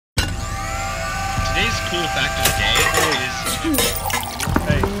cool fact of the day is...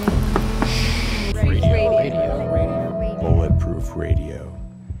 Bulletproof Radio.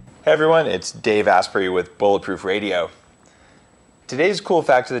 Hey everyone, it's Dave Asprey with Bulletproof Radio. Today's cool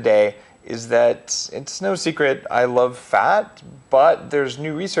fact of the day is that it's no secret I love fat, but there's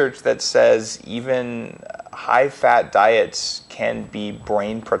new research that says even high-fat diets can be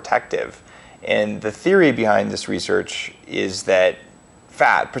brain protective. And the theory behind this research is that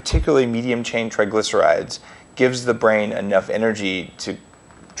fat, particularly medium-chain triglycerides, gives the brain enough energy to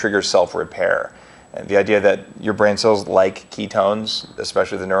trigger self-repair. And the idea that your brain cells like ketones,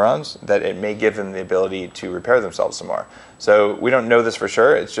 especially the neurons, that it may give them the ability to repair themselves some more. So we don't know this for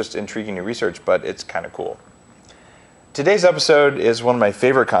sure. It's just intriguing new research, but it's kind of cool. Today's episode is one of my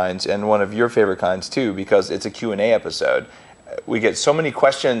favorite kinds and one of your favorite kinds too, because it's a Q&A episode. We get so many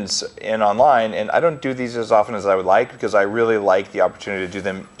questions in online, and I don't do these as often as I would like because I really like the opportunity to do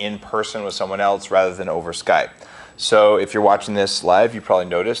them in person with someone else rather than over Skype. So if you're watching this live, you probably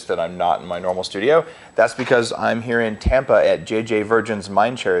noticed that I'm not in my normal studio. That's because I'm here in Tampa at JJ Virgin's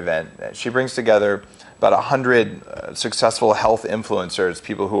Mindshare event. She brings together about 100 successful health influencers,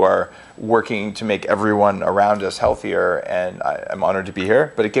 people who are working to make everyone around us healthier, and I'm honored to be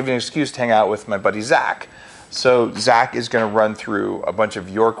here. But it gave me an excuse to hang out with my buddy Zach. So Zach is going to run through a bunch of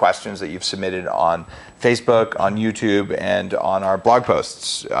your questions that you've submitted on Facebook, on YouTube, and on our blog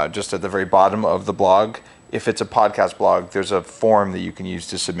posts. Just at the very bottom of the blog, if it's a podcast blog, there's a form that you can use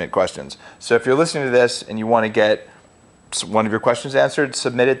to submit questions. So if you're listening to this and you want to get one of your questions answered,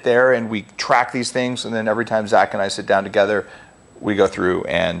 submit it there, and we track these things, and then every time Zach and I sit down together, we go through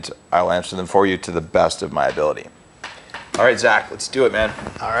and I'll answer them for you to the best of my ability. All right, Zach, let's do it, man.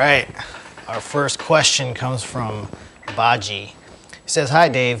 All right. Our first question comes from Baji. He says, "Hi,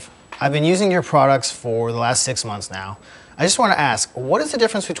 Dave. I've been using your products for the last 6 months now. I just want to ask, what is the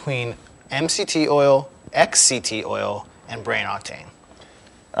difference between MCT oil, XCT oil, and brain octane?"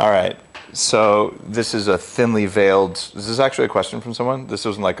 All right. So this is a thinly veiled, is this actually a question from someone? This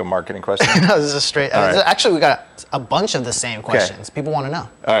wasn't like a marketing question? No, this is a straight, right. Actually we got a bunch of the same questions. Okay. People want to know.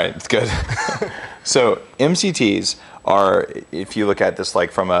 All right, it's good. So MCTs are, if you look at this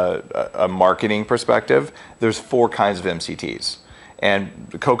like from a marketing perspective, there's 4 kinds of MCTs. And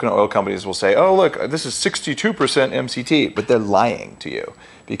the coconut oil companies will say, oh, look, this is 62% MCT, but they're lying to you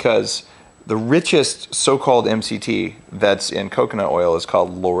because the richest so-called MCT that's in coconut oil is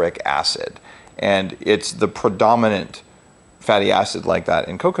called lauric acid. And it's the predominant fatty acid like that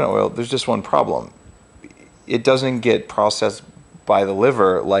in coconut oil. There's just one problem. It doesn't get processed by the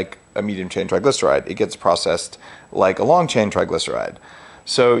liver like a medium-chain triglyceride. It gets processed like a long-chain triglyceride.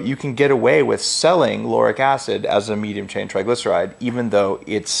 So you can get away with selling lauric acid as a medium-chain triglyceride even though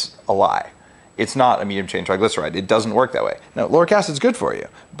it's a lie. It's not a medium-chain triglyceride. It doesn't work that way. Now, lauric acid is good for you,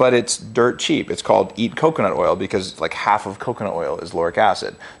 but it's dirt cheap. It's called eat coconut oil because like half of coconut oil is lauric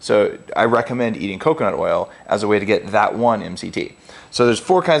acid. So I recommend eating coconut oil as a way to get that one MCT. So there's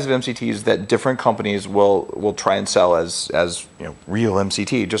 4 kinds of MCTs that different companies will try and sell as real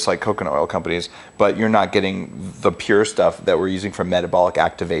MCT, just like coconut oil companies, but you're not getting the pure stuff that we're using for metabolic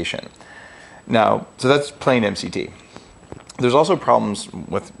activation. Now, so that's plain MCT. There's also problems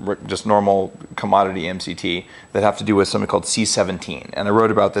with just normal commodity MCT that have to do with something called C17. And I wrote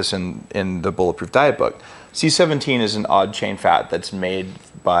about this in the Bulletproof Diet book. C17 is an odd chain fat that's made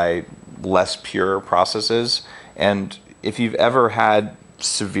by less pure processes. And if you've ever had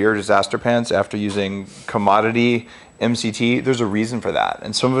severe disaster pants after using commodity MCT, there's a reason for that.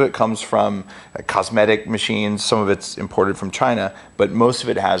 And some of it comes from cosmetic machines, some of it's imported from China, but most of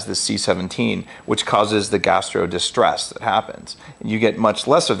it has this C17, which causes the gastro distress that happens. And you get much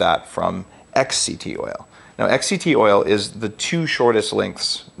less of that from XCT oil. Now, XCT oil is the 2 shortest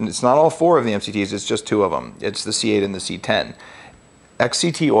lengths. And it's not all 4 of the MCTs, it's just 2 of them. It's the C8 and the C10.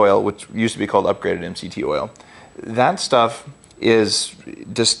 XCT oil, which used to be called upgraded MCT oil, that stuff is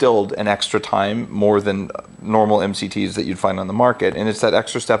distilled an extra time more than normal MCTs that you'd find on the market. And it's that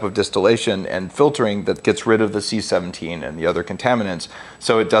extra step of distillation and filtering that gets rid of the C17 and the other contaminants,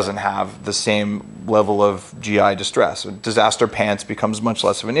 so it doesn't have the same level of GI distress. So disaster pants becomes much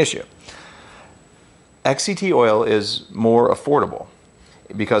less of an issue. XCT oil is more affordable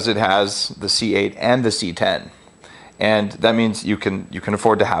because it has the C8 and the C10. And that means you can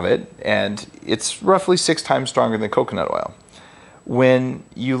afford to have it, and it's roughly 6 times stronger than coconut oil. When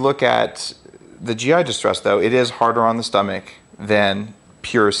you look at the GI distress, though, it is harder on the stomach than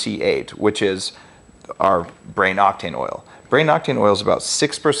pure C8, which is our brain octane oil. Brain octane oil is about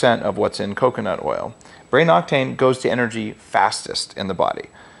 6% of what's in coconut oil. Brain octane goes to energy fastest in the body.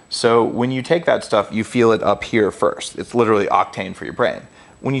 So when you take that stuff, you feel it up here first. It's literally octane for your brain.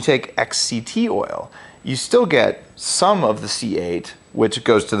 When you take XCT oil, You still get some of the C8, which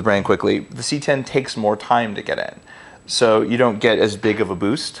goes to the brain quickly. The C10 takes more time to get in. So you don't get as big of a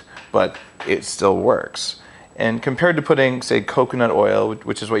boost, but it still works. And compared to putting, say, coconut oil,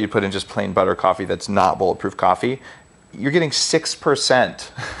 which is what you put in just plain butter coffee that's not bulletproof coffee, you're getting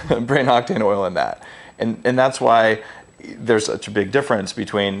 6% brain octane oil in that. And that's why there's such a big difference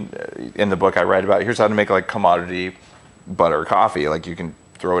between, in the book I write about, here's how to make like commodity butter coffee. Like you can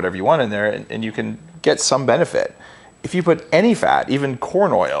throw whatever you want in there and you can get some benefit. If you put any fat, even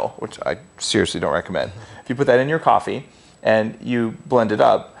corn oil, which I seriously don't recommend, if you put that in your coffee and you blend it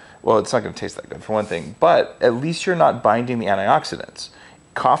up, well, it's not going to taste that good for one thing, but at least you're not binding the antioxidants.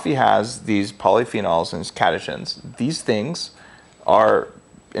 Coffee has these polyphenols and catechins. These things are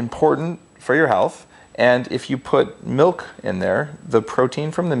important for your health. And if you put milk in there, the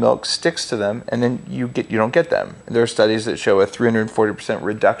protein from the milk sticks to them, and then you don't get them. There are studies that show a 340%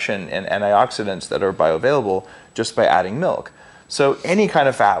 reduction in antioxidants that are bioavailable just by adding milk. So any kind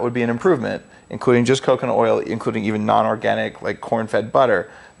of fat would be an improvement, including just coconut oil, including even non-organic like corn-fed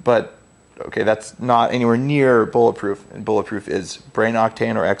butter. But okay, that's not anywhere near bulletproof. And bulletproof is brain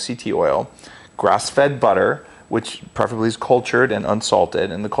octane or XCT oil, grass-fed butter, which preferably is cultured and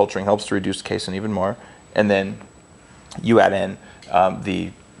unsalted, and the culturing helps to reduce casein even more. And then you add in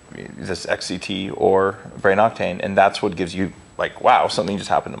this XCT or brain octane, and that's what gives you like, wow, something just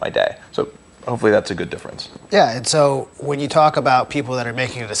happened in my day. So hopefully that's a good difference. Yeah, and so when you talk about people that are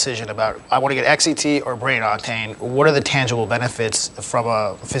making a decision about, I want to get XCT or brain octane, what are the tangible benefits from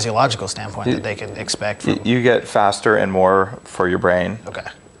a physiological standpoint that they can expect? You get faster and more for your brain. Okay.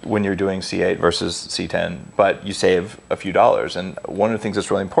 When you're doing C8 versus C10, but you save a few dollars. And one of the things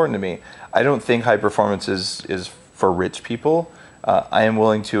that's really important to me, I don't think high performance is for rich people. I am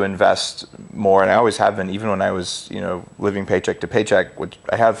willing to invest more, and I always have been, even when I was living paycheck to paycheck, which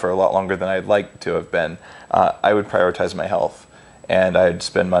I have for a lot longer than I'd like to have been. I would prioritize my health, and I'd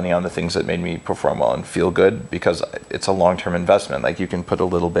spend money on the things that made me perform well and feel good, because it's a long-term investment. Like you can put a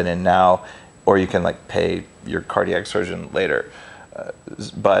little bit in now, or you can like pay your cardiac surgeon later.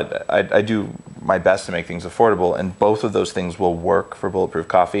 But I do my best to make things affordable, and both of those things will work for bulletproof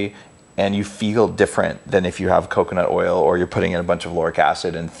coffee, and you feel different than if you have coconut oil or you're putting in a bunch of lauric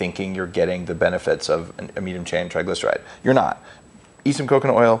acid and thinking you're getting the benefits of a medium chain triglyceride. You're not. Eat some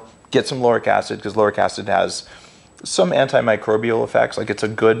coconut oil, get some lauric acid, because lauric acid has some antimicrobial effects. Like it's a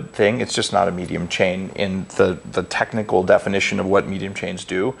good thing, it's just not a medium chain in the technical definition of what medium chains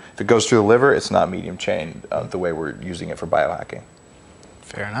do. If it goes through the liver, it's not medium chain the way we're using it for biohacking.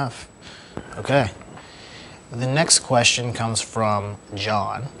 Fair enough. Okay. The next question comes from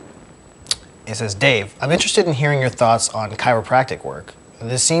John. It says, Dave, I'm interested in hearing your thoughts on chiropractic work.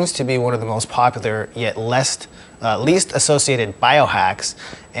 This seems to be one of the most popular yet least associated biohacks,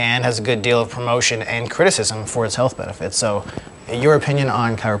 and has a good deal of promotion and criticism for its health benefits. So your opinion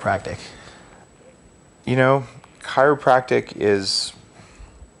on chiropractic? Chiropractic it's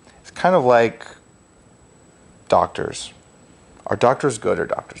kind of like doctors. Are doctors good or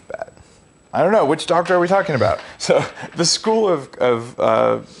doctors bad? I don't know. Which doctor are we talking about? So the school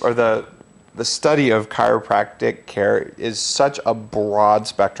or the study of chiropractic care is such a broad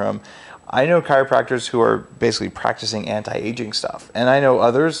spectrum. I know chiropractors who are basically practicing anti-aging stuff. And I know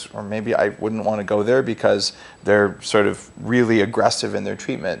others, or maybe I wouldn't want to go there because they're sort of really aggressive in their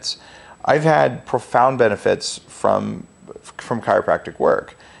treatments. I've had profound benefits from chiropractic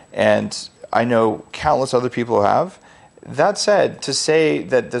work. And I know countless other people who have. That said, to say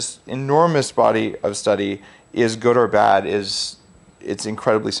that this enormous body of study is good or bad it's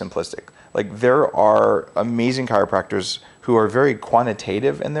incredibly simplistic. Like there are amazing chiropractors who are very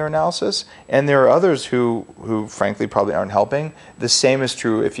quantitative in their analysis, and there are others who frankly probably aren't helping. The same is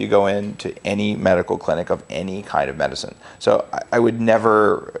true if you go into any medical clinic of any kind of medicine. So I would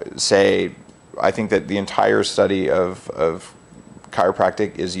never say I think that the entire study of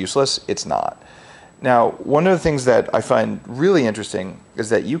chiropractic is useless. It's not. Now, one of the things that I find really interesting is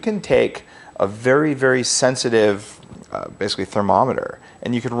that you can take a very, very sensitive, basically thermometer,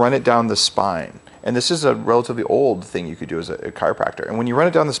 and you can run it down the spine. And this is a relatively old thing you could do as a chiropractor. And when you run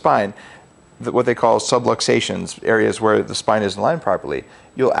it down the spine, what they call subluxations, areas where the spine isn't aligned properly,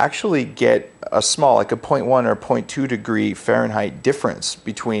 you'll actually get a small, like a 0.1 or 0.2 degree Fahrenheit difference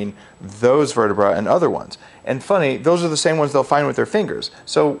between those vertebrae and other ones. And funny, those are the same ones they'll find with their fingers.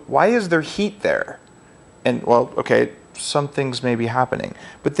 So why is there heat there? And well, okay, some things may be happening.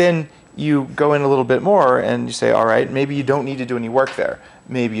 But then you go in a little bit more and you say, all right, maybe you don't need to do any work there.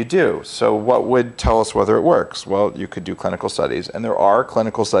 Maybe you do. So what would tell us whether it works? Well, you could do clinical studies, and there are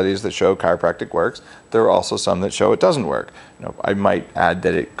clinical studies that show chiropractic works. There are also some that show it doesn't work. I might add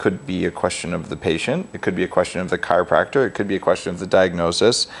that it could be a question of the patient. It could be a question of the chiropractor. It could be a question of the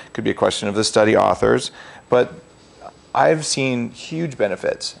diagnosis. It could be a question of the study authors. But I've seen huge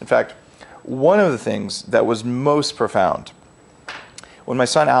benefits. In fact, one of the things that was most profound, when my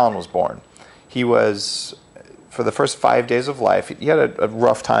son Alan was born, he was, for the first 5 days of life, he had a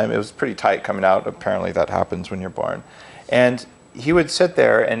rough time. It was pretty tight coming out. Apparently that happens when you're born. And he would sit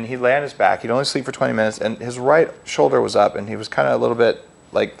there and he'd lay on his back. He'd only sleep for 20 minutes, and his right shoulder was up, and he was kind of a little bit,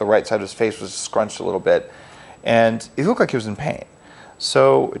 like the right side of his face was scrunched a little bit. And he looked like he was in pain.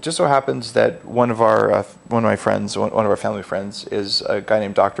 So it just so happens that one of our family friends is a guy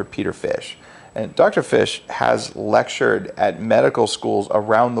named Dr. Peter Fish. And Dr. Fish has lectured at medical schools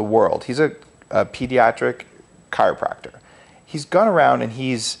around the world. He's a pediatric chiropractor. He's gone around and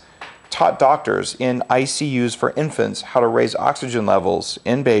he's taught doctors in ICUs for infants how to raise oxygen levels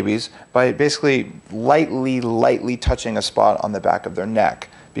in babies by basically lightly touching a spot on the back of their neck,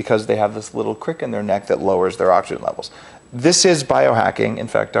 because they have this little crick in their neck that lowers their oxygen levels. This is biohacking. In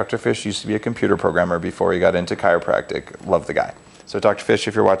fact, Dr. Fish used to be a computer programmer before he got into chiropractic. Love the guy. So Dr. Fish,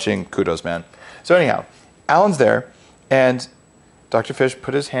 if you're watching, kudos, man. So anyhow, Alan's there, and Dr. Fish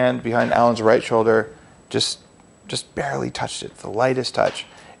put his hand behind Alan's right shoulder, just barely touched it, the lightest touch.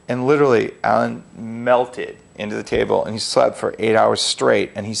 And literally, Alan melted into the table, and he slept for 8 hours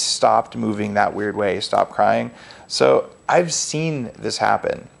straight, and he stopped moving that weird way. He stopped crying. So I've seen this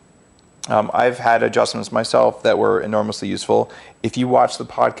happen. I've had adjustments myself that were enormously useful. If you watch the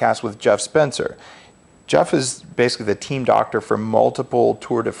podcast with Jeff Spencer, Jeff is basically the team doctor for multiple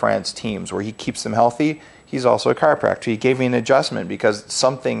Tour de France teams where he keeps them healthy. He's also a chiropractor. He gave me an adjustment because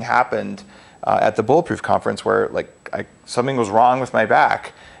something happened at the Bulletproof conference where something was wrong with my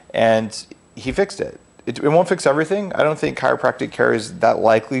back, and he fixed it. It won't fix everything. I don't think chiropractic care is that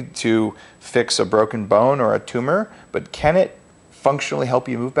likely to fix a broken bone or a tumor, but can it functionally help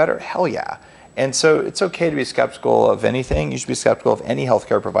you move better? Hell yeah. And so it's okay to be skeptical of anything. You should be skeptical of any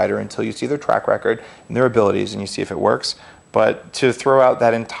healthcare provider until you see their track record and their abilities and you see if it works. But to throw out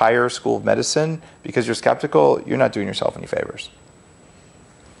that entire school of medicine because you're skeptical, you're not doing yourself any favors.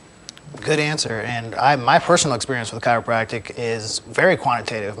 Good answer. And my personal experience with chiropractic is very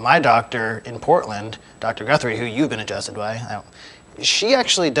quantitative. My doctor in Portland, Dr. Guthrie, who you've been adjusted by, she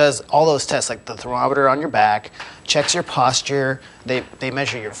actually does all those tests, like the thermometer on your back, checks your posture. They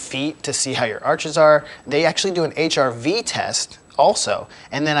measure your feet to see how your arches are. They actually do an HRV test also.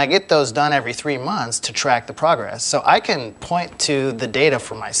 And then I get those done every 3 months to track the progress. So I can point to the data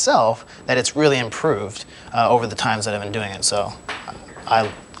for myself that it's really improved over the times that I've been doing it. So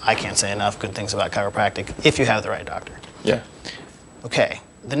I can't say enough good things about chiropractic if you have the right doctor. Yeah. Okay.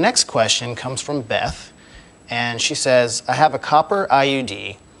 The next question comes from Beth. And she says, I have a copper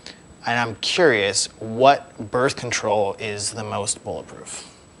IUD, and I'm curious what birth control is the most bulletproof.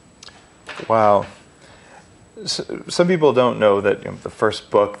 Wow. Some people don't know that the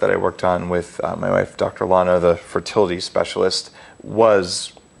first book that I worked on with my wife, Dr. Lana, the fertility specialist,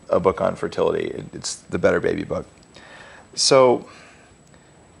 was a book on fertility. It's the Better Baby book. So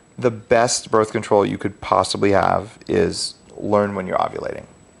the best birth control you could possibly have is learn when you're ovulating.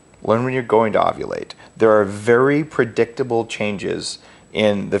 Learn when you're going to ovulate. There are very predictable changes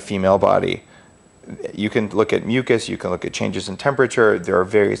in the female body. You can look at mucus, you can look at changes in temperature, there are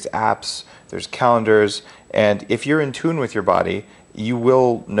various apps, there's calendars, and if you're in tune with your body, you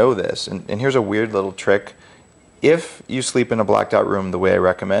will know this. And here's a weird little trick. If you sleep in a blacked out room the way I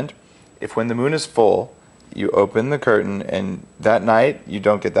recommend, if when the moon is full, you open the curtain and that night you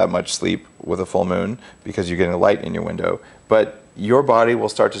don't get that much sleep with a full moon because you're getting a light in your window, but your body will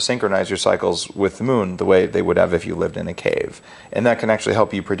start to synchronize your cycles with the moon the way they would have if you lived in a cave. And that can actually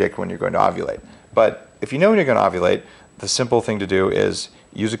help you predict when you're going to ovulate. But if you know when you're going to ovulate, the simple thing to do is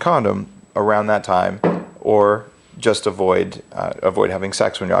use a condom around that time, or just avoid having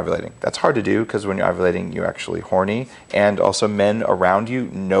sex when you're ovulating. That's hard to do because when you're ovulating, you're actually horny. And also men around you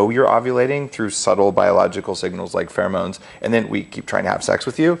know you're ovulating through subtle biological signals like pheromones. And then we keep trying to have sex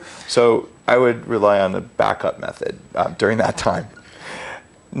with you. So I would rely on the backup method during that time.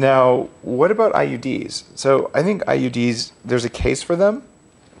 Now, what about IUDs? So I think IUDs, there's a case for them,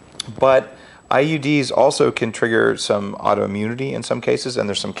 but IUDs also can trigger some autoimmunity in some cases, and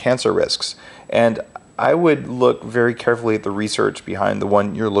there's some cancer risks. And I would look very carefully at the research behind the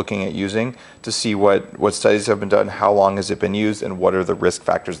one you're looking at using to see what studies have been done, how long has it been used, and what are the risk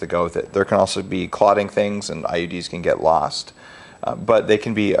factors that go with it. There can also be clotting things, and IUDs can get lost. but they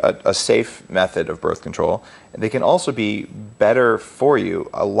can be a safe method of birth control. And they can also be better for you,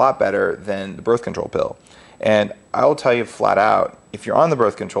 a lot better than the birth control pill. And I will tell you flat out, if you're on the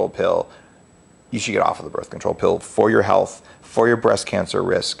birth control pill, you should get off of the birth control pill for your health, for your breast cancer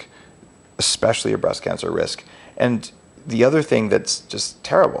risk, especially your breast cancer risk. And the other thing that's just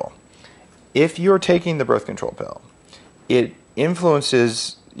terrible, if you're taking the birth control pill, it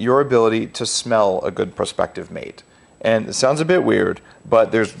influences your ability to smell a good prospective mate. And it sounds a bit weird,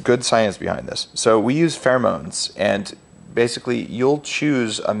 but there's good science behind this. So we use pheromones, and basically you'll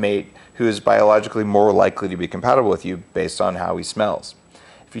choose a mate who is biologically more likely to be compatible with you based on how he smells.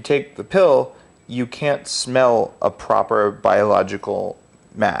 If you take the pill, you can't smell a proper biological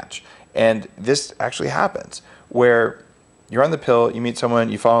match. And this actually happens, where you're on the pill, you meet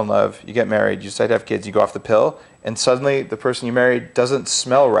someone, you fall in love, you get married, you decide to have kids, you go off the pill, and suddenly the person you married doesn't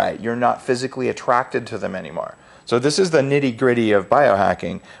smell right. You're not physically attracted to them anymore. So this is the nitty-gritty of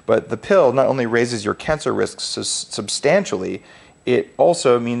biohacking, but the pill not only raises your cancer risks substantially, it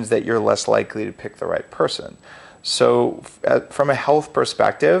also means that you're less likely to pick the right person. So from a health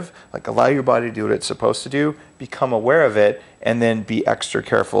perspective, like, allow your body to do what it's supposed to do, become aware of it, and then be extra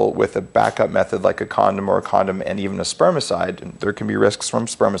careful with a backup method like a condom or a condom and even a spermicide. And there can be risks from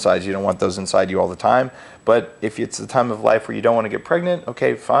spermicides. You don't want those inside you all the time. But if it's the time of life where you don't want to get pregnant,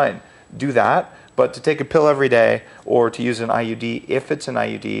 okay, fine, do that. But to take a pill every day or to use an IUD, if it's an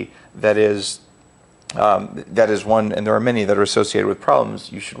IUD that is one, and there are many that are associated with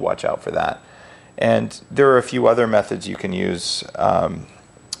problems, you should watch out for that. And there are a few other methods you can use,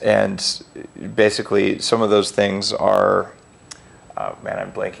 and basically some of those things are, man,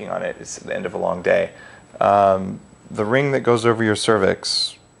 I'm blanking on it. It's the end of a long day. The ring that goes over your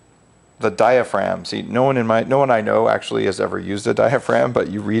cervix, the diaphragm. See, no one I know actually has ever used a diaphragm, but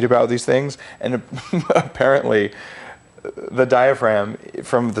you read about these things, and apparently the diaphragm,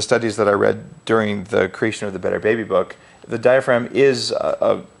 from the studies that I read during the creation of the Better Baby book, the diaphragm is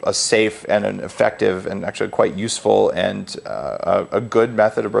a safe and an effective and actually quite useful and a good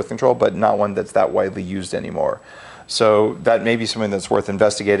method of birth control, but not one that's that widely used anymore. So that may be something that's worth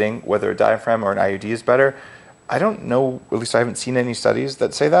investigating, whether a diaphragm or an IUD is better. I don't know, at least I haven't seen any studies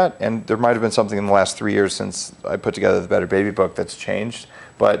that say that, and there might have been something in the last 3 years since I put together the Better Baby book that's changed,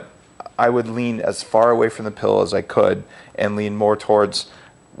 but I would lean as far away from the pill as I could and lean more towards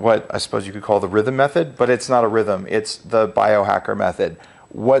what I suppose you could call the rhythm method, but it's not a rhythm, it's the biohacker method.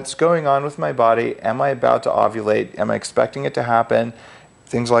 What's going on with my body? Am I about to ovulate? Am I expecting it to happen?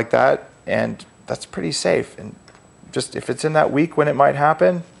 Things like that, and that's pretty safe. And just if it's in that week when it might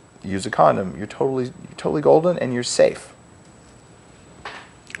happen, use a condom. You're totally golden, and you're safe.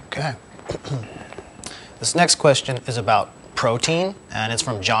 Okay. This next question is about protein, and it's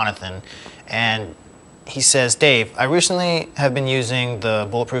from Jonathan. And he says, Dave, I recently have been using the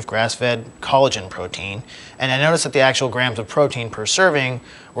Bulletproof grass-fed collagen protein, and I noticed that the actual grams of protein per serving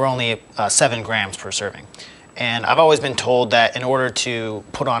were only 7 grams per serving. And I've always been told that in order to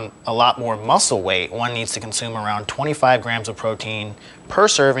put on a lot more muscle weight, one needs to consume around 25 grams of protein per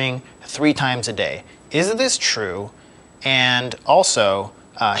serving 3 times a day. Is this true? And also,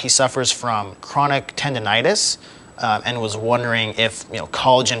 he suffers from chronic tendinitis and was wondering if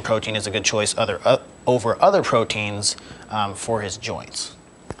collagen protein is a good choice over other proteins for his joints.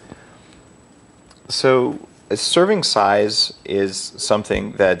 So a serving size is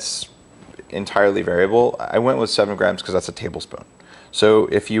something that's entirely variable. I went with 7 grams because that's a tablespoon. So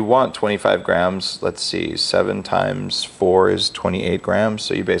if you want 25 grams, let's see, 7 times 4 is 28 grams.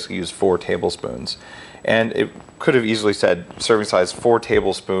 So you basically use 4 tablespoons. And it could have easily said serving size 4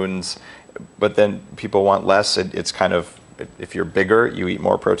 tablespoons, but then people want less. It's kind of, if you're bigger, you eat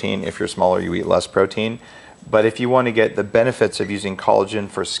more protein. If you're smaller, you eat less protein. But if you want to get the benefits of using collagen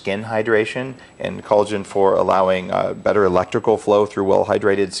for skin hydration and collagen for allowing better electrical flow through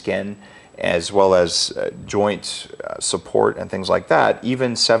well-hydrated skin, as well as joint support and things like that,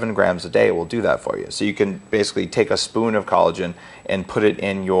 even 7 grams a day will do that for you. So you can basically take a spoon of collagen and put it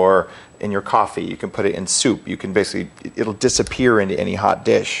in your coffee. You can put it in soup. You can basically, it'll disappear into any hot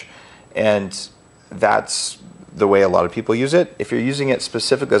dish. And that's the way a lot of people use it. If you're using it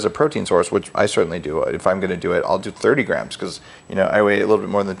specifically as a protein source, which I certainly do, if I'm going to do it, I'll do 30 grams because I weigh a little bit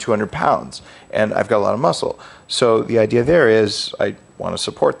more than 200 pounds and I've got a lot of muscle. So the idea there is I want to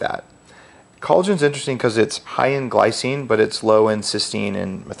support that. Collagen's interesting because it's high in glycine, but it's low in cysteine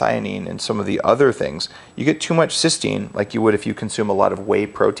and methionine and some of the other things. You get too much cysteine, like you would if you consume a lot of whey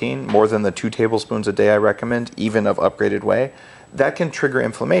protein, more than the 2 tablespoons a day I recommend, even of upgraded whey. That can trigger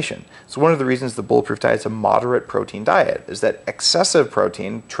inflammation. So one of the reasons the Bulletproof diet is a moderate protein diet is that excessive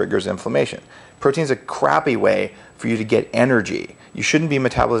protein triggers inflammation. Protein's a crappy way for you to get energy. You shouldn't be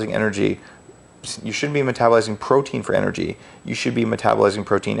metabolizing energy. You shouldn't be metabolizing protein for energy. You should be metabolizing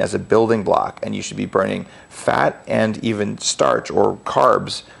protein as a building block, and you should be burning fat and even starch or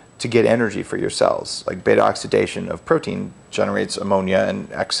carbs to get energy for your cells. Like beta oxidation of protein generates ammonia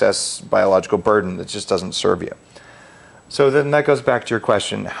and excess biological burden that just doesn't serve you. So then that goes back to your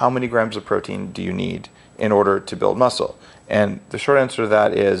question, how many grams of protein do you need in order to build muscle? And the short answer to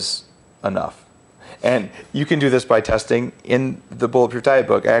that is enough. And you can do this by testing. In the Bulletproof Diet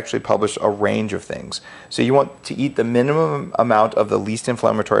book, I actually published a range of things. So you want to eat the minimum amount of the least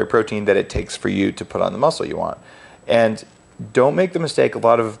inflammatory protein that it takes for you to put on the muscle you want. And don't make the mistake a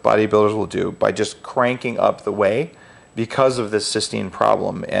lot of bodybuilders will do by just cranking up the whey because of this cysteine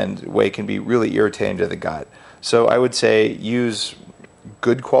problem, and whey can be really irritating to the gut. So I would say use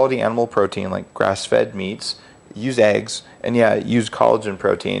good quality animal protein like grass-fed meats, use eggs, and use collagen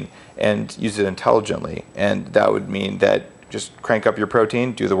protein and use it intelligently. And that would mean that just crank up your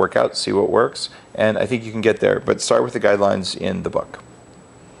protein, do the workout, see what works, and I think you can get there. But start with the guidelines in the book.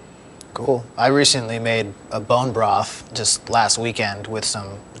 Cool. I recently made a bone broth just last weekend with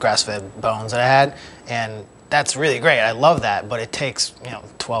some grass-fed bones that I had, and that's really great. I love that, but it takes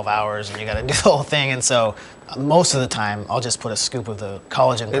 12 hours, and you got to do the whole thing. And so most of the time, I'll just put a scoop of the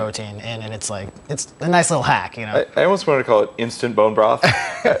collagen protein in, and it's a nice little hack, I almost wanted to call it instant bone broth,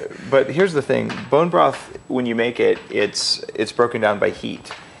 but here's the thing: bone broth, when you make it, it's broken down by heat.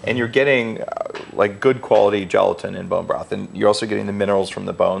 And you're getting like good quality gelatin in bone broth, and you're also getting the minerals from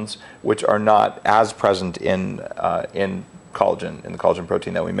the bones, which are not as present in collagen, in the collagen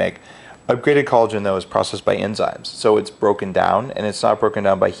protein that we make. Upgraded collagen, though, is processed by enzymes, so it's broken down, and it's not broken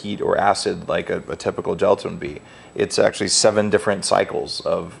down by heat or acid like a typical gelatin would be. It's actually 7 different cycles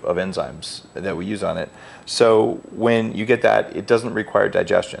of enzymes that we use on it. So when you get that, it doesn't require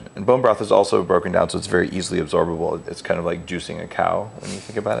digestion. And bone broth is also broken down, so it's very easily absorbable. It's kind of like juicing a cow when you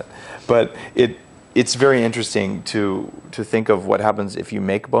think about it. But it's very interesting to think of what happens if you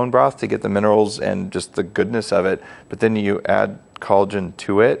make bone broth to get the minerals and just the goodness of it, but then you add collagen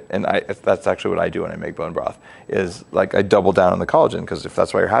to it, and that's actually what I do when I make bone broth, is like I double down on the collagen, because if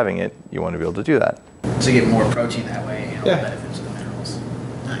that's why you're having it, you want to be able to do that. So you get more protein that way, and all the benefits of the minerals.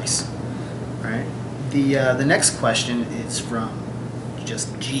 Nice. All right. The next question is from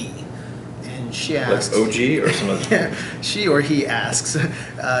just G, and she asks, like OG or some other? Yeah, she or he asks,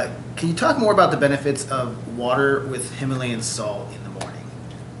 can you talk more about the benefits of water with Himalayan salt in the morning?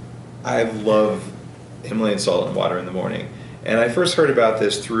 I love Himalayan salt and water in the morning. And I first heard about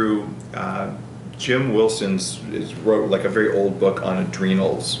this through Jim Wilson's wrote like a very old book on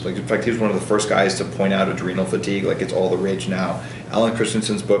adrenals. Like, in fact, he was one of the first guys to point out adrenal fatigue. Like, it's all the rage now. Alan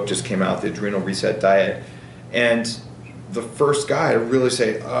Christensen's book just came out, The Adrenal Reset Diet. And the first guy to really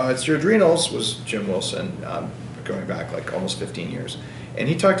say, it's your adrenals, was Jim Wilson, going back like almost 15 years. And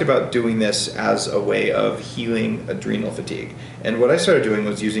he talked about doing this as a way of healing adrenal fatigue. And what I started doing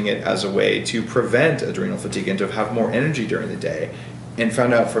was using it as a way to prevent adrenal fatigue and to have more energy during the day. And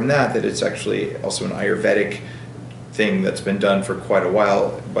found out from that it's actually also an Ayurvedic thing that's been done for quite a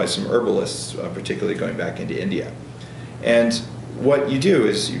while by some herbalists, particularly going back into India. And what you do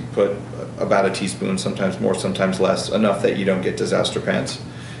is you put about a teaspoon, sometimes more, sometimes less, enough that you don't get disaster pants.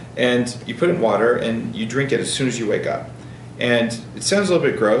 And you put it in water and you drink it as soon as you wake up. And it sounds a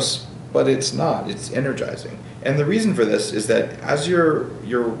little bit gross, but it's not. It's energizing. And the reason for this is that as you're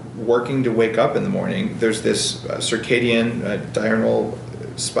working to wake up in the morning, there's this circadian diurnal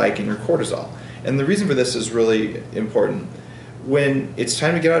spike in your cortisol. And the reason for this is really important. When it's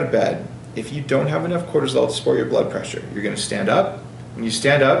time to get out of bed, if you don't have enough cortisol to support your blood pressure, you're going to stand up. When you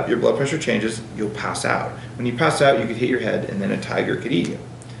stand up, your blood pressure changes, you'll pass out. When you pass out, you could hit your head, and then a tiger could eat you.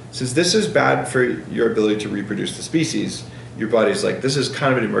 Since this is bad for your ability to reproduce the species, your body's like, this is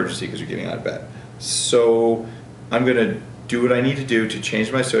kind of an emergency because you're getting out of bed. So I'm going to do what I need to do to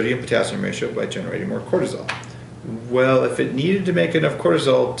change my sodium-potassium ratio by generating more cortisol. Well, if it needed to make enough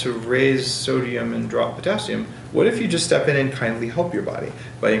cortisol to raise sodium and drop potassium, what if you just step in and kindly help your body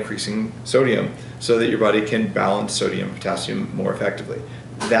by increasing sodium so that your body can balance sodium and potassium more effectively?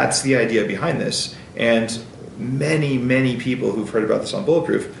 That's the idea behind this. And many, many people who've heard about this on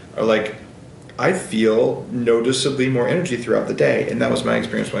Bulletproof are like, I feel noticeably more energy throughout the day. And that was my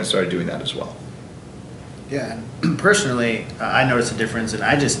experience when I started doing that as well. Yeah, and personally, I noticed a difference, and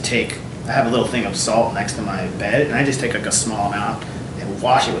I have a little thing of salt next to my bed, and I just take like a small amount and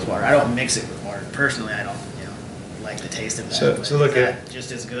wash it with water. I don't mix it with water. Personally, I don't like the taste of that. So look, is that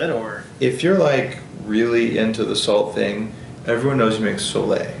just as good, or? If you're like really into the salt thing, everyone knows you make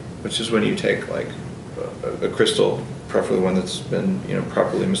Soleil, which is when you take like a crystal, preferably one that's been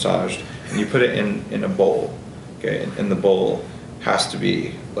properly massaged, and you put it in a bowl. Okay, and the bowl has to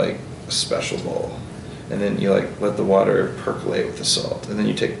be like a special bowl. And then you like let the water percolate with the salt. And then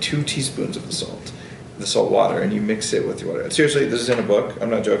you take 2 teaspoons of the salt water, and you mix it with your water. Seriously, this is in a book. I'm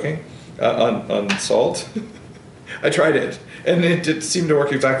not joking. On salt. I tried it, and it seemed to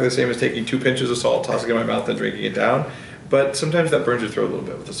work exactly the same as taking 2 pinches of salt, tossing it in my mouth, and drinking it down. But sometimes that burns your throat a little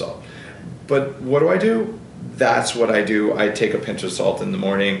bit with the salt. But what do? That's what I do. I take a pinch of salt in the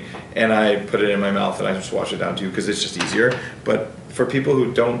morning, and I put it in my mouth, and I just wash it down too, because it's just easier. But for people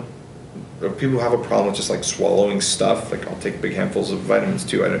who don't, or people who have a problem with just like swallowing stuff, like I'll take big handfuls of vitamins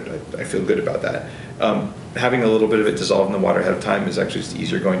too. I feel good about that. Having a little bit of it dissolved in the water ahead of time is actually just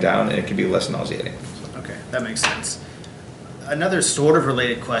easier going down, and it can be less nauseating. Okay, that makes sense. Another sort of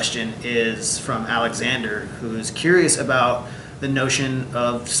related question is from Alexander, who is curious about the notion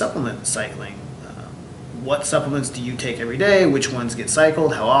of supplement cycling. What supplements do you take every day? Which ones get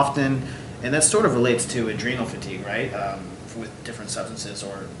cycled? How often? And that sort of relates to adrenal fatigue, right? With different substances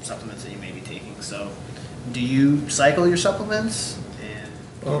or supplements that you may be taking. So, do you cycle your supplements? And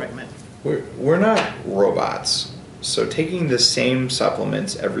what do you recommend? We're not robots. So taking the same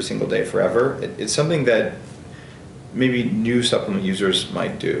supplements every single day forever, it's something that maybe new supplement users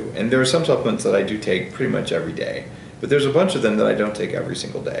might do. And there are some supplements that I do take pretty much every day. But there's a bunch of them that I don't take every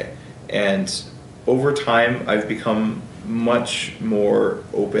single day. And over time, I've become much more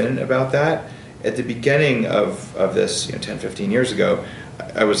open about that. At the beginning of this, 10, 15 years ago,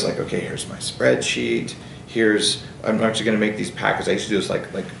 I was like, okay, here's my spreadsheet. I'm actually going to make these packets. I used to do this like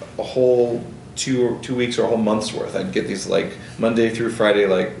a whole 2 weeks or a whole month's worth. I'd get these like Monday through Friday,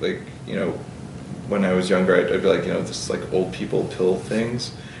 when I was younger, I'd be like, this like old people pill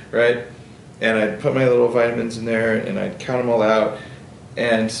things, right? And I'd put my little vitamins in there, and I'd count them all out.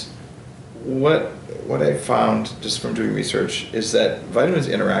 And what I found just from doing research is that vitamins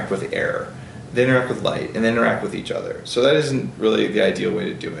interact with air, they interact with light, and they interact with each other. So that isn't really the ideal way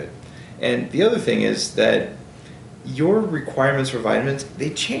to do it. And the other thing is that your requirements for vitamins,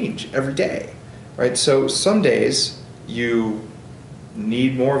 they change every day, right? So some days you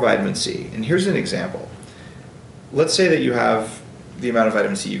need more vitamin C. And here's an example. Let's say that you have the amount of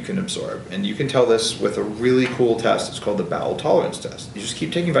vitamin C you can absorb. And you can tell this with a really cool test. It's called the bowel tolerance test. You just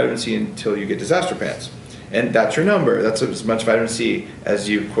keep taking vitamin C until you get disaster pants. And that's your number. That's as much vitamin C as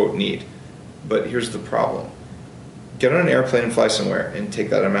you, quote, need. But here's the problem. Get on an airplane and fly somewhere and take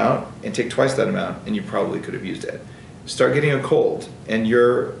that amount, and take twice that amount, and you probably could have used it. Start getting a cold, and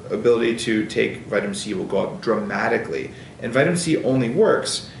your ability to take vitamin C will go up dramatically. And vitamin C only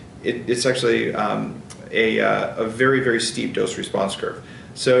works, it's actually a very, very steep dose response curve.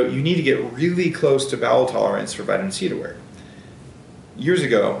 So you need to get really close to bowel tolerance for vitamin C to work. Years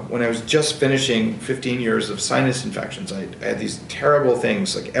ago, when I was just finishing 15 years of sinus infections, I had these terrible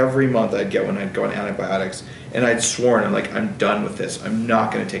things, like every month I'd get when I'd go on antibiotics, and I'd sworn, I'm done with this. I'm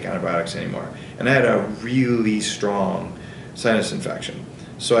not going to take antibiotics anymore. And I had a really strong sinus infection.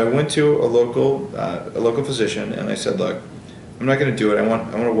 So I went to a local physician, and I said, look, I'm not going to do it. I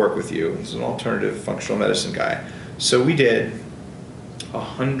want to work with you. This is an alternative functional medicine guy. So we did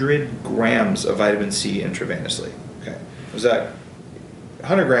 100 grams of vitamin C intravenously. Okay, was that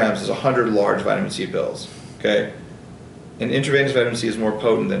 100 grams is 100 large vitamin C pills. Okay, and intravenous vitamin C is more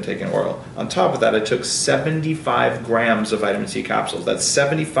potent than taking oral. On top of that, I took 75 grams of vitamin C capsules. That's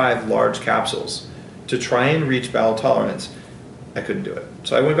 75 large capsules to try and reach bowel tolerance. I couldn't do it.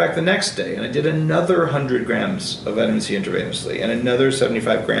 So I went back the next day, and I did another 100 grams of vitamin C intravenously, and another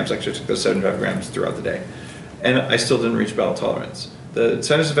 75 grams. Actually, I took those 75 grams throughout the day. And I still didn't reach bowel tolerance. The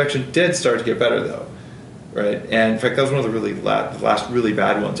sinus infection did start to get better, though, right? And in fact, that was one of the last really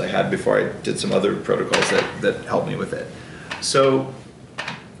bad ones I had before I did some other protocols that helped me with it. So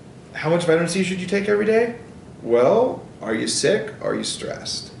how much vitamin C should you take every day? Well, are you sick? Are you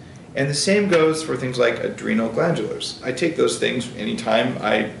stressed? And the same goes for things like adrenal glandulars. I take those things anytime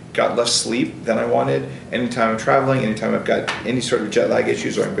I got less sleep than I wanted, anytime I'm traveling, anytime I've got any sort of jet lag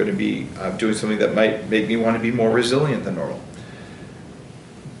issues, or I'm going to be doing something that might make me want to be more resilient than normal.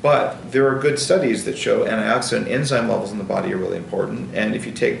 But there are good studies that show antioxidant enzyme levels in the body are really important, and if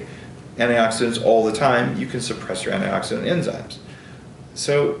you take antioxidants all the time, you can suppress your antioxidant enzymes.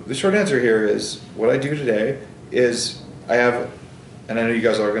 So the short answer here is, what I do today is I have, and I know you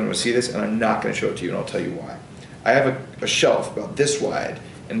guys are going to see this, and I'm not going to show it to you, and I'll tell you why. I have a shelf about this wide,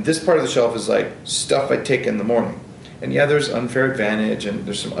 and this part of the shelf is like stuff I take in the morning. And yeah, there's Unfair Advantage, and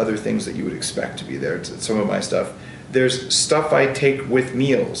there's some other things that you would expect to be there. It's some of my stuff. There's stuff I take with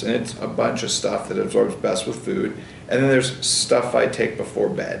meals, and it's a bunch of stuff that absorbs best with food. And then there's stuff I take before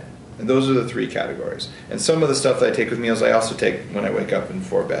bed. And those are the 3 categories. And some of the stuff that I take with meals I also take when I wake up and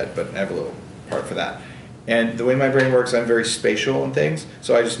before bed, but I have a little part for that. And the way my brain works, I'm very spatial and things,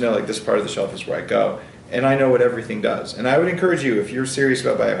 so I just know like this part of the shelf is where I go, and I know what everything does. And I would encourage you, if you're serious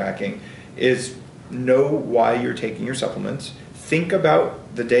about biohacking, is know why you're taking your supplements. Think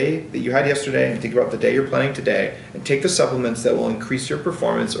about the day that you had yesterday and think about the day you're planning today, and take the supplements that will increase your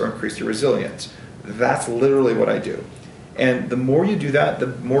performance or increase your resilience. That's literally what I do. And the more you do that, the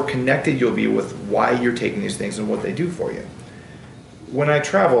more connected you'll be with why you're taking these things and what they do for you. When I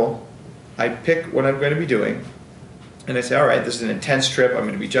travel, I pick what I'm going to be doing, and I say, all right, this is an intense trip, I'm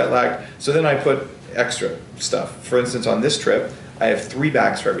going to be jet lagged, so then I put extra stuff. For instance, on this trip, I have 3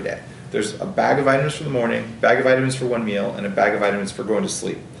 bags for every day. There's a bag of vitamins for the morning, bag of vitamins for one meal, and a bag of vitamins for going to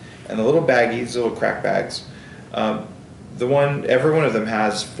sleep. And the little baggies, the little crack bags, every one of them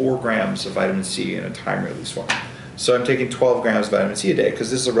has 4 grams of vitamin C in a time release form. So I'm taking 12 grams of vitamin C a day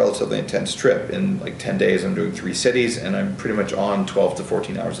because this is a relatively intense trip. In like 10 days, I'm doing 3 cities, and I'm pretty much on 12 to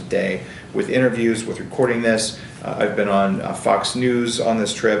 14 hours a day with interviews, with recording this. I've been on Fox News on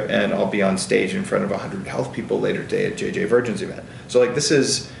this trip, and I'll be on stage in front of 100 health people later today at JJ Virgin's event. So like this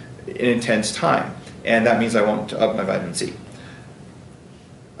is an intense time, and that means I want to up my vitamin C.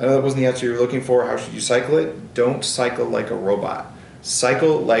 I know that wasn't the answer you were looking for. How should you cycle it? Don't cycle like a robot.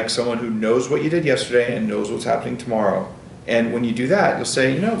 Cycle like someone who knows what you did yesterday and knows what's happening tomorrow. And when you do that, you'll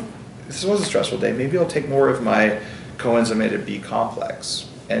say, this was a stressful day. Maybe I'll take more of my coenzymated B complex.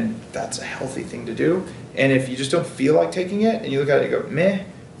 And that's a healthy thing to do. And if you just don't feel like taking it, and you look at it and go, meh,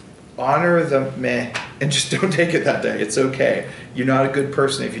 honor the meh, and just don't take it that day. It's okay. You're not a good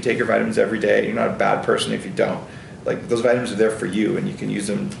person if you take your vitamins every day. You're not a bad person if you don't. Like, those vitamins are there for you, and you can use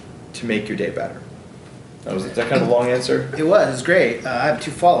them to make your day better. Is that kind of a long answer? It was great. I have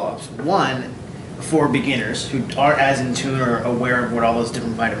 2 follow-ups. One, for beginners who aren't as in tune or aware of what all those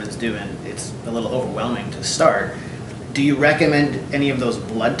different vitamins do, and it's a little overwhelming to start, do you recommend any of those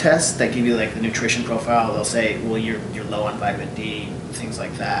blood tests that give you like the nutrition profile? They'll say, well, you're low on vitamin D, things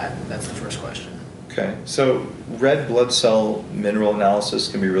like that. That's the first question. Okay, so red blood cell mineral analysis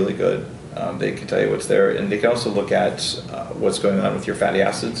can be really good. They can tell you what's there, and they can also look at what's going on with your fatty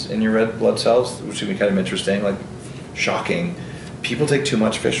acids in your red blood cells, which can be kind of interesting, like shocking. People take too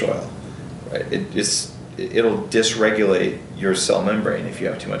much fish oil, right? It'll dysregulate your cell membrane if you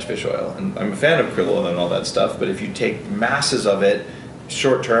have too much fish oil. And I'm a fan of krill oil and all that stuff, but if you take masses of it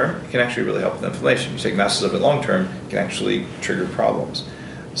short term, it can actually really help with inflammation. If you take masses of it long term, it can actually trigger problems.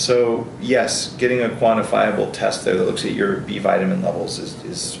 So yes, getting a quantifiable test there that looks at your B vitamin levels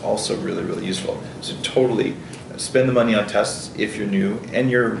is also really, really useful. So totally spend the money on tests if you're new and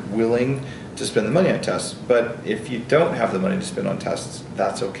you're willing to spend the money on tests. But if you don't have the money to spend on tests,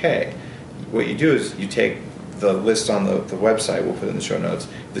 that's okay. What you do is you take the list on the website, we'll put in the show notes,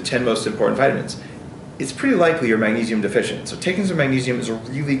 the 10 most important vitamins. It's pretty likely you're magnesium deficient. So taking some magnesium is a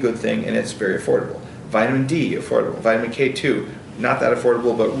really good thing, and it's very affordable. Vitamin D, affordable. Vitamin K2, not that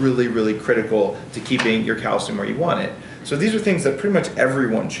affordable, but really, really critical to keeping your calcium where you want it. So these are things that pretty much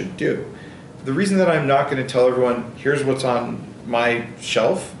everyone should do. The reason that I'm not going to tell everyone, here's what's on my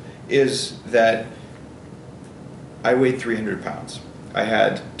shelf, is that I weighed 300 pounds. I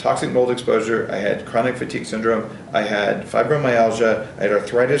had toxic mold exposure, I had chronic fatigue syndrome, I had fibromyalgia, I had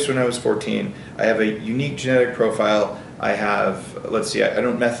arthritis when I was 14, I have a unique genetic profile, I have, I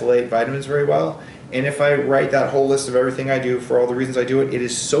don't methylate vitamins very well, and if I write that whole list of everything I do for all the reasons I do it, it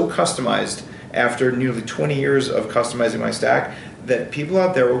is so customized after nearly 20 years of customizing my stack that people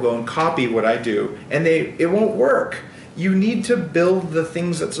out there will go and copy what I do, and it won't work. You need to build the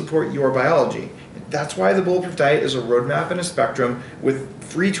things that support your biology. That's why the Bulletproof Diet is a roadmap and a spectrum with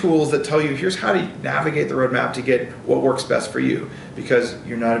free tools that tell you here's how to navigate the roadmap to get what works best for you. Because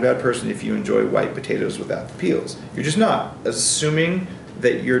you're not a bad person if you enjoy white potatoes without the peels. You're just not, assuming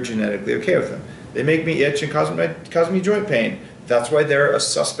that you're genetically okay with them. They make me itch and cause me joint pain. That's why they're a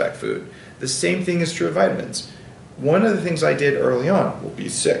suspect food. The same thing is true of vitamins. One of the things I did early on, well,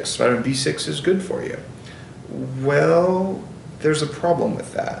 B6. Vitamin B6 is good for you. Well, there's a problem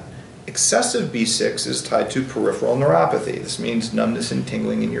with that. Excessive B6 is tied to peripheral neuropathy. This means numbness and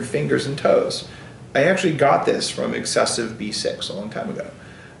tingling in your fingers and toes. I actually got this from excessive B6 a long time ago.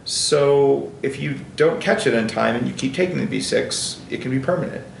 So if you don't catch it in time and you keep taking the B6, it can be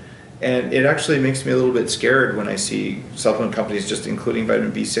permanent. And it actually makes me a little bit scared when I see supplement companies just including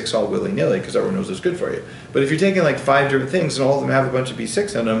vitamin B6 all willy-nilly because everyone knows it's good for you. But if you're taking like 5 different things and all of them have a bunch of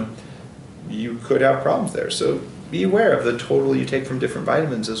B6 in them, you could have problems there. So be aware of the total you take from different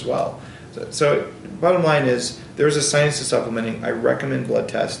vitamins as well. So bottom line is, there's a science to supplementing. I recommend blood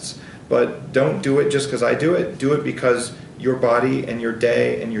tests, but don't do it just because I do it. Do it because your body and your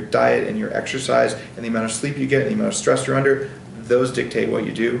day and your diet and your exercise and the amount of sleep you get and the amount of stress you're under, those dictate what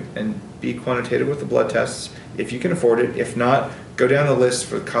you do, and be quantitative with the blood tests if you can afford it. If not, go down the list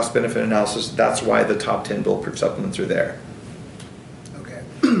for cost-benefit analysis. That's why the top 10 Bulletproof supplements are there. Okay.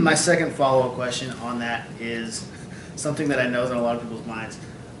 My second follow-up question on that is something that I know is in a lot of people's minds.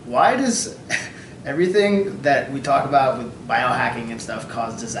 Why does everything that we talk about with biohacking and stuff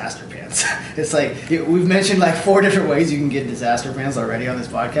cause disaster pants? It's like, we've mentioned like 4 different ways you can get disaster pants already on this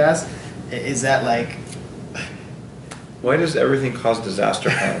podcast. Is that like... Why does everything cause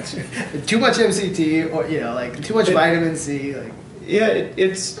disaster pants? Too much MCT, or like too much vitamin C. Like, yeah,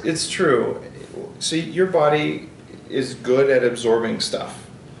 it's true. So your body is good at absorbing stuff,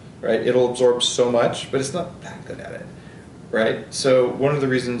 right? It'll absorb so much, but it's not that good at it, right? So one of the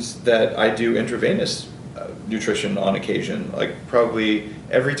reasons that I do intravenous nutrition on occasion, like probably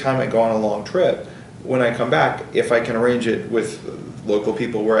every time I go on a long trip, when I come back, if I can arrange it with local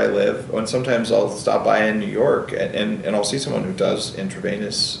people where I live, and sometimes I'll stop by in New York and I'll see someone who does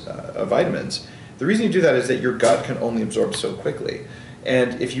intravenous vitamins. The reason you do that is that your gut can only absorb so quickly.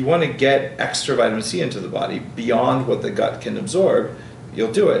 And if you want to get extra vitamin C into the body beyond what the gut can absorb,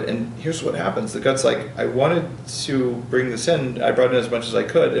 you'll do it. And here's what happens. The gut's like, I wanted to bring this in, I brought in as much as I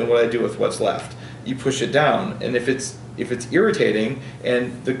could, and what do I do with what's left? You push it down. And if it's irritating,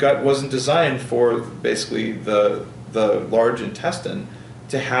 and the gut wasn't designed for basically the large intestine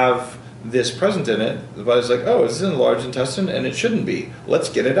to have this present in it, the body's like, oh, this is in the large intestine and it shouldn't be. Let's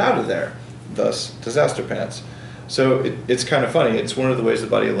get it out of there. Thus, disaster pants. So it's kind of funny. It's one of the ways the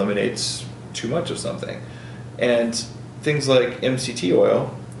body eliminates too much of something. And things like MCT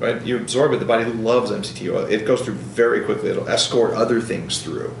oil, right? You absorb it. The body loves MCT oil. It goes through very quickly. It'll escort other things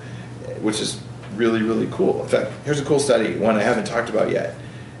through, which is really, really cool. In fact, here's a cool study, one I haven't talked about yet.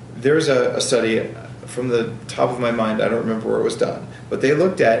 There's a study from the top of my mind, I don't remember where it was done, but they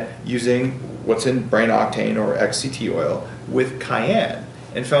looked at using what's in brain octane or XCT oil with cayenne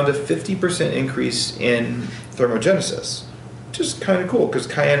and found a 50% increase in thermogenesis, which is kind of cool because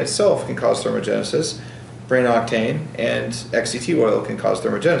cayenne itself can cause thermogenesis. Brain octane and XCT oil can cause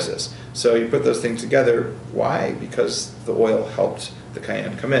thermogenesis. So you put those things together. Why? Because the oil helped the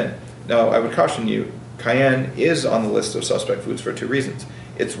cayenne come in. Now, I would caution you, cayenne is on the list of suspect foods for 2 reasons.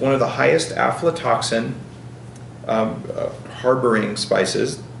 It's one of the highest aflatoxin harboring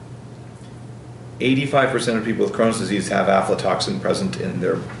spices. 85% of people with Crohn's disease have aflatoxin present in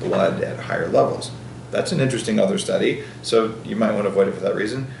their blood at higher levels. That's an interesting other study, so you might want to avoid it for that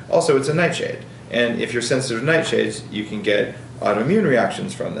reason. Also, it's a nightshade, and if you're sensitive to nightshades, you can get autoimmune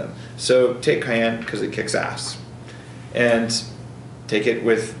reactions from them. So take cayenne because it kicks ass. And take it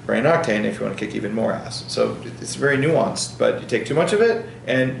with brain octane if you want to kick even more ass. So it's very nuanced, but you take too much of it,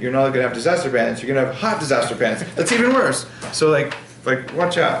 and you're not going to have disaster pants. You're going to have hot disaster pants. That's even worse. So like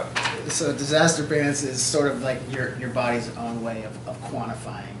watch out. So disaster pants is sort of like your body's own way of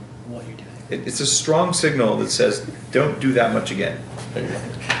quantifying what you're doing. It's a strong signal that says, don't do that much again. There you go.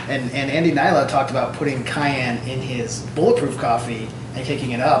 And Andy Nyla talked about putting cayenne in his Bulletproof coffee and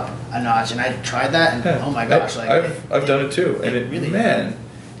kicking it up a notch, and I tried that, and oh my gosh, I've done it too, and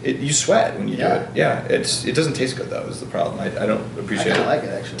you sweat when you do it. Yeah, it doesn't taste good though. Is the problem? I don't appreciate it. I like it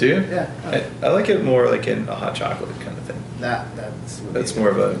actually. Do you? Yeah. I like it more like in a hot chocolate kind of thing. That's more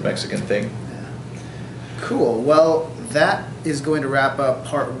of a Mexican thing. Yeah. Cool. Well, that is going to wrap up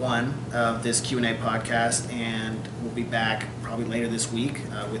part 1 of this Q&A podcast, and we'll be back probably later this week,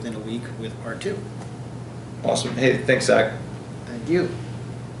 within a week, with part 2. Awesome. Hey, thanks, Zach. Thank you.